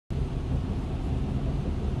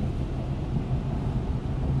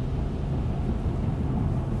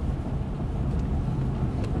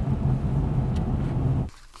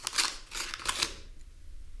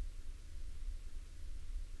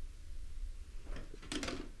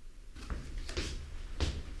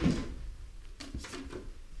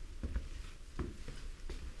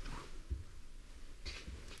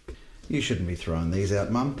You shouldn't be throwing these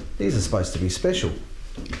out, Mum. These are supposed to be special.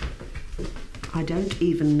 I don't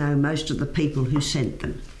even know most of the people who sent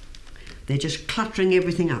them. They're just cluttering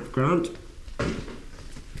everything up, Grant.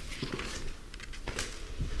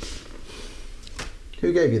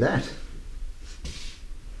 Who gave you that?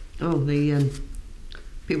 Oh, the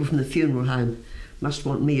people from the funeral home must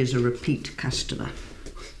want me as a repeat customer.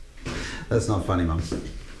 That's not funny, Mum.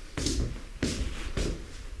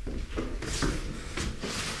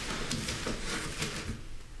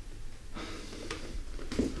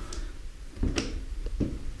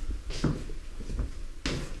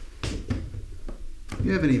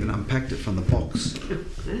 You haven't even unpacked it from the box.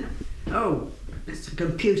 Oh, it's a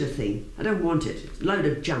computer thing. I don't want it. It's a load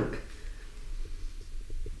of junk.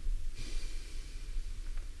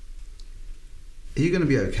 Are you going to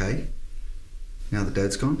be okay now that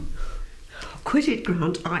Dad's gone? Quit it,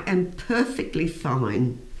 Grant. I am perfectly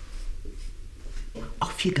fine.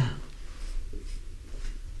 Off you go.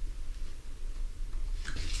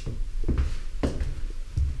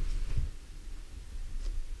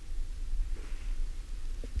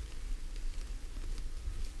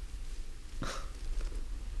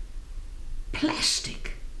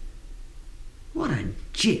 Plastic. What a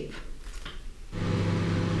jip.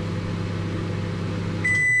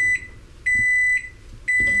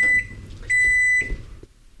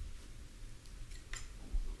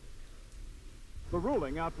 The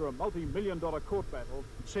ruling after a multi-million-dollar court battle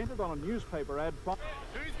centred on a newspaper ad. Who's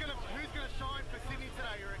gonna shine for Sydney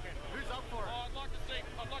today, you reckon? Who's up for it? Oh, I'd like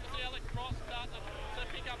to see Alex Cross start to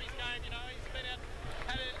pick up his game. You know, he's been out,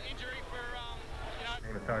 had an injury for My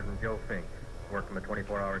name is Sergeant Joe Fink, working the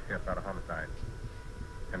 24-hour shift out of homicide.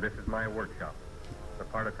 And this is my workshop, the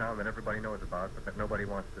part of town that everybody knows about, but that nobody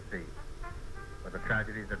wants to see. Where the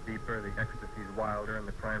tragedies are deeper, the ecstasies wilder, and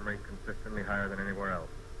the crime rate consistently higher than anywhere else.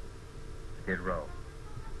 Skid Row,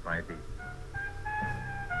 my beat.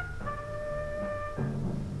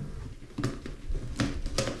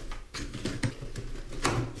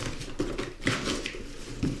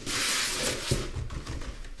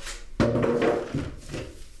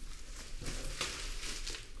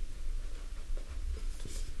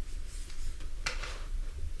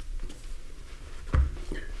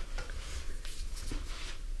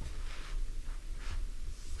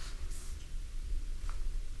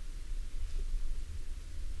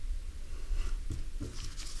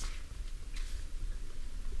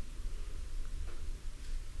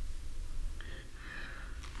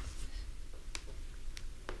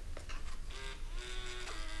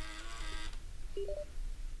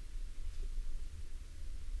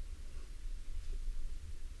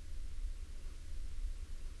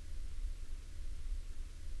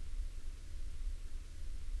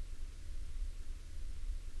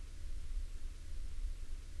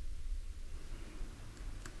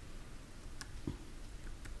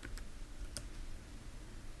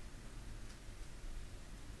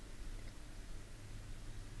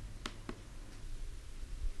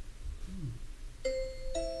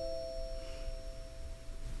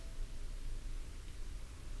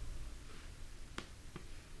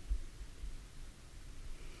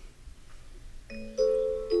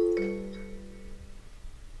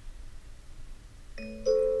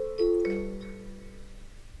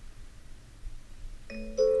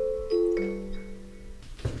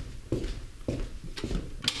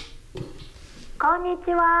こんにち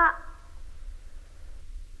は。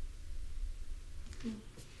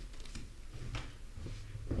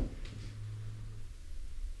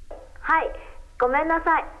はい、ごめんな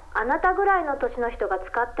さい。あなたぐらいの年の人が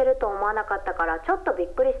使ってると思わなかったからちょっとび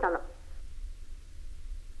っくりしたの。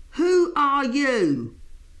Who are you?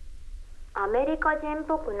 アメリカ人っ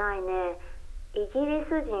ぽくないね。イギリ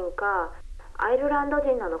ス人かアイルランド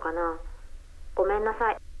人なのかな。ごめんな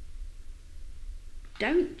さい。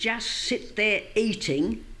Don't just sit there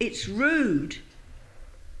eating. It's rude.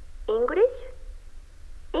 English?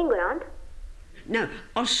 England? No,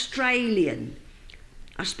 Australian.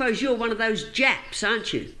 I suppose you're one of those Japs,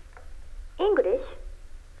 aren't you? English?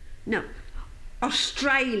 No,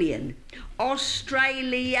 Australian.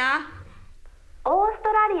 Australia. オース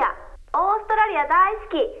トラリア。オーストラリア大好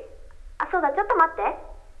き。あ、そうだ、ちょっと待って。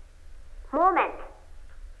Moment.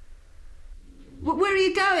 Where are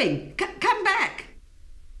you going? Come back.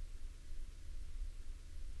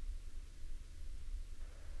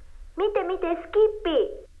 見て見て、スキッピ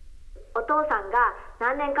ー。お父さんが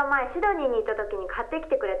何年か前シドニーに行った時に買ってき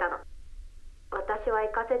てくれたの。私は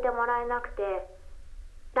行かせてもらえなくて、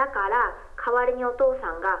だから代わりにお父さ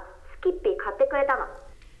んがスキッピー買ってくれたの。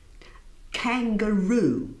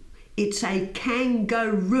Kangaroo. It's a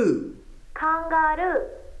kangaroo. カンガル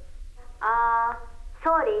ー。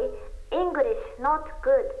sorry. English not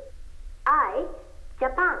good. I,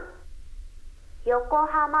 Japan. 横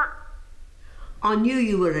浜 I knew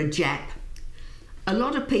you were a Jap. A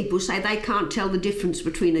lot of people say they can't tell the difference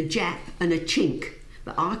between a Jap and a chink,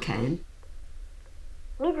 but I can.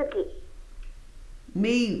 水木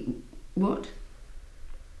Me, what?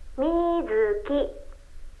 水木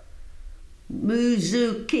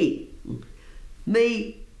Muzuki.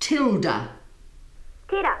 Me, Tilda.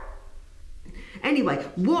 ティラ Anyway,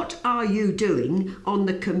 what are you doing on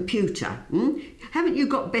the computer? Haven't you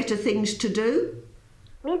got better things to do?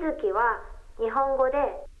 水木は日本語で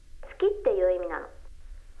好きっていう意味なの。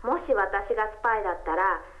もし私がスパイだった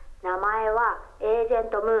ら名前はエージェン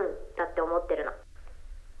トムーンだって思ってるの。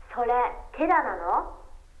それテラなの？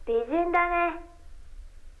美人だね。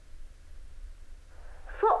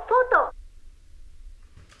フォト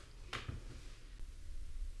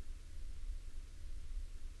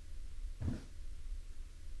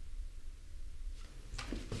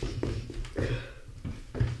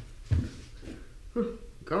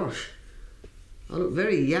Gosh, I look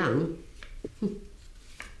very young.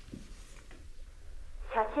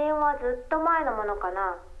 写真はずっと前のものか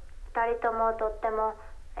な。二人ともとっても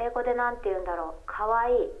英語でなんて言うんだろう。かわ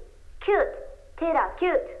いい。キュート。テラ、キュ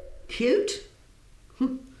ート。 Cute?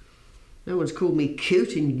 No one's called me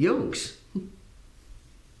cute in yonks.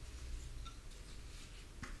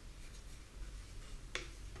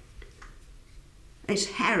 It's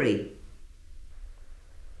Harry.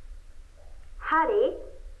 ハリー、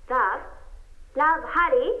ラブ、ハ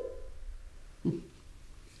リー。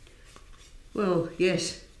 Well,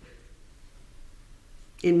 yes.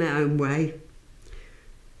 In my own way.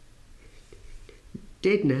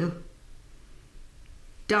 Dead now.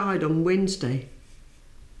 Died on Wednesday.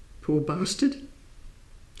 Poor bastard.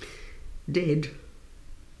 Dead.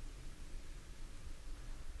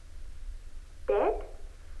 Dead?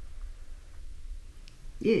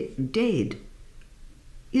 Yeah, dead.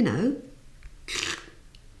 You know.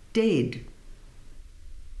 Dead.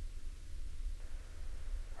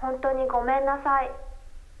 本当にごめんなさい。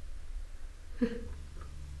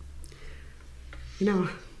 You know, I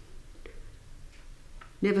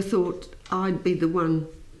never thought I'd be the one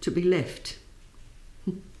to be left.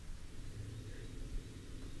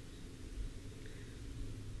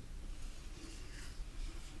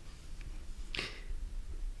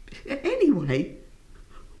 Anyway,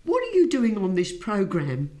 what are you doing on this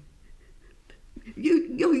programme?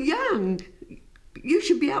 You're young. You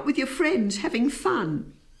should be out with your friends having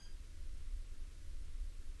fun.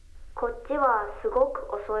 こっちはすごく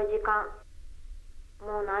遅い時間。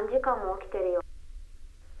もう何時間も起きてるよ。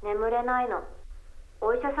眠れないの。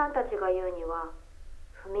お医者さんたちが言うには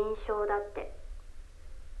不眠症だって。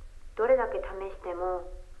どれだけ試しても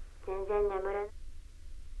全然眠れない。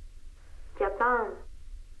Japan,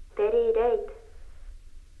 very late.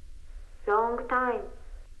 Long time.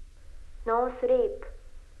 No sleep.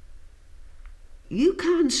 You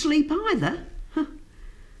can't sleep either? Huh.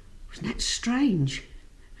 Wasn't that strange?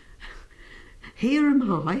 Here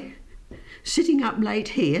am I, sitting up late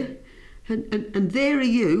here, and there are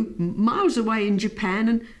you, miles away in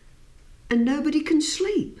Japan, and nobody can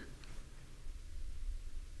sleep.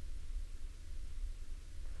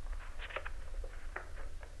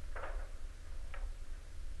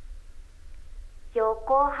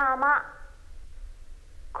 横浜。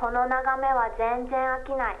この眺めは全然飽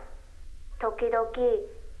きない。時々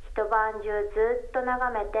一晩中ずっと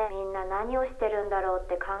眺めてみんな何をしてるんだろうっ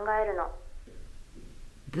て考えるの。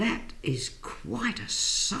That is quite a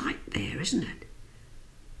sight there, isn't it?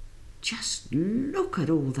 Just look at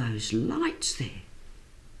all those lights there.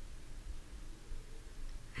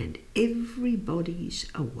 And everybody's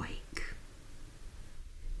awake.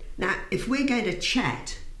 Now, if we're going to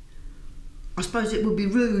chat, I suppose it would be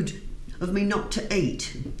rude of me not to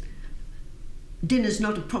eat. Dinner's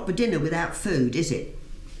not a proper dinner without food, is it?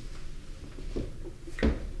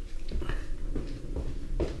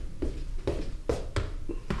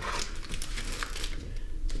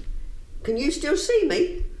 Can you still see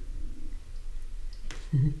me?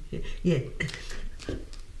 Yeah.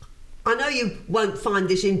 I know you won't find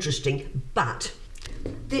this interesting, but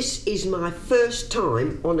this is my first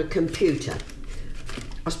time on a computer.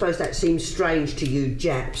 I suppose that seems strange to you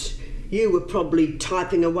Japs. You were probably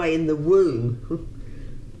typing away in the womb.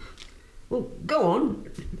 Well, go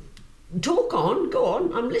on. Talk on, go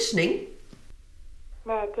on, I'm listening.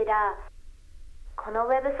 ねえティラ、このウ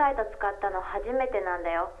ェブサイト使ったの初めてなん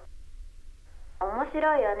だよ。面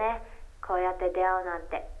白いよね、こうやって出会うなん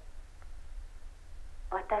て。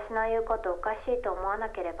私の言うことおかしいと思わな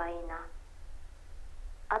ければいいな。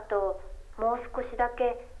あともう少しだ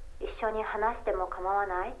け一緒に話しても構わ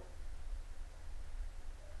ない？